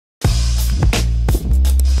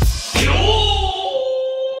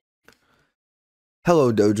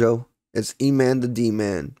Hello, Dojo. It's Eman the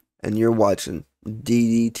De-man, and you're watching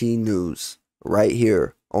DDT News right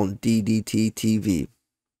here on DDT TV.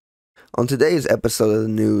 On today's episode of the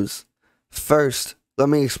news, first, let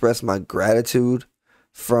me express my gratitude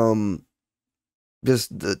from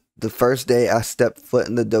just the first day I stepped foot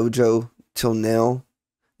in the dojo till now.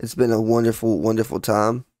 It's been a wonderful, wonderful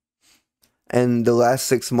time. And the last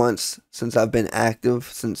 6 months since I've been active,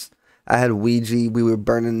 since I had Ouija, we were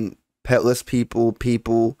burning petless people.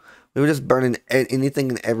 We were just burning anything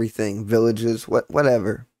and everything, villages,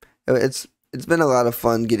 whatever. It's been a lot of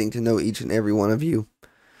fun getting to know each and every one of you.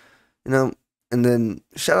 And then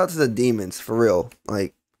shout out to the demons, for real.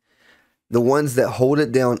 Like, the ones that hold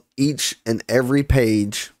it down each and every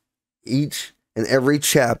page, each and every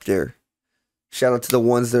chapter. Shout out to the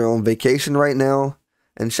ones that are on vacation right now.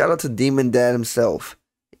 And shout out to Demon Dad himself.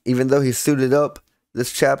 Even though he's suited up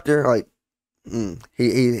this chapter, like,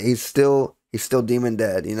 he's still Demon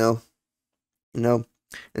Dad, you know.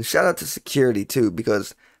 And shout out to security too,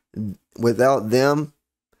 because without them,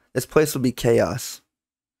 this place would be chaos.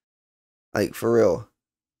 Like, for real.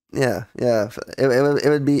 Yeah.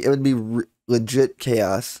 It would be legit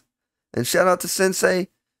chaos. And shout out to Sensei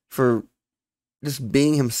for just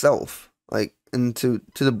being himself. Like, and to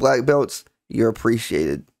the black belts, you're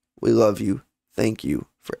appreciated. We love you. Thank you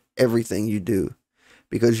for everything you do,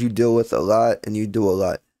 because you deal with a lot and you do a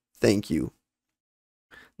lot. Thank you.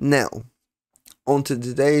 Now, on to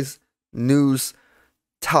today's news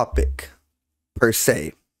topic, per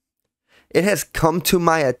se. It has come to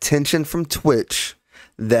my attention from Twitch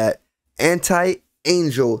that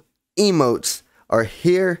anti-angel emotes are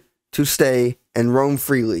here to stay and roam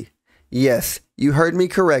freely. Yes, you heard me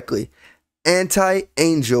correctly.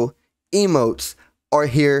 Anti-angel emotes are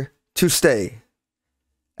here to stay.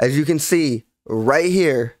 As you can see right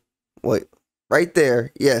here, right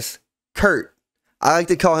there, yes, Kurt. I like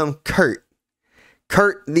to call him Kurt.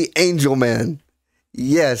 Kurt the Angel Man.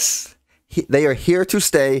 Yes, they are here to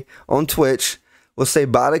stay on Twitch. We'll say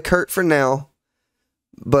bye to Kurt for now.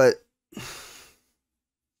 But,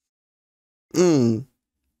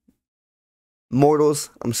 mortals,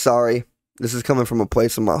 I'm sorry. This is coming from a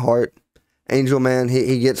place in my heart. Angel Man,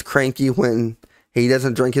 he gets cranky when he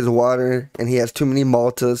doesn't drink his water and he has too many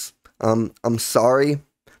maltas. I'm sorry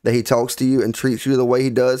that he talks to you and treats you the way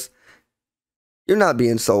he does. You're not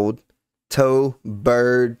being sold. Toe,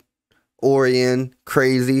 Bird, Orion,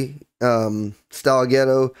 Crazy,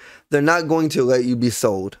 Stalghetto, they're not going to let you be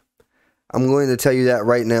sold. I'm going to tell you that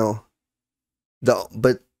right now.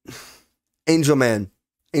 But Angel Man,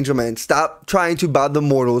 stop trying to buy the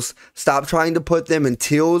mortals. Stop trying to put them in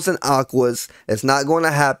teals and aquas. It's not going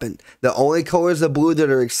to happen. The only colors of blue that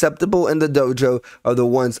are acceptable in the dojo are the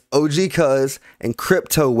ones OG Cuz and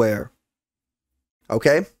Crypto wear.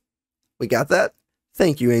 Okay? We got that?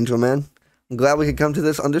 Thank you, Angel Man. I'm glad we could come to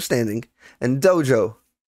this understanding. And Dojo,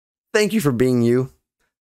 thank you for being you.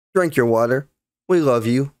 Drink your water. We love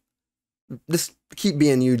you. Just keep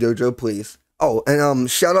being you, Dojo, please. Oh, and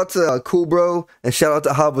shout out to Cool Bro and shout out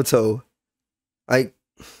to Habuto. Like,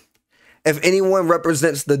 if anyone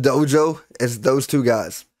represents the dojo, it's those two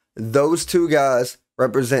guys. Those two guys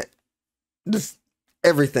represent just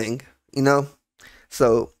everything, you know?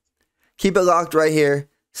 So, keep it locked right here.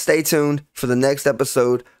 Stay tuned for the next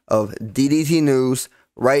episode of DDT News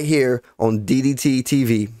right here on DDT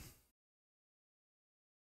TV.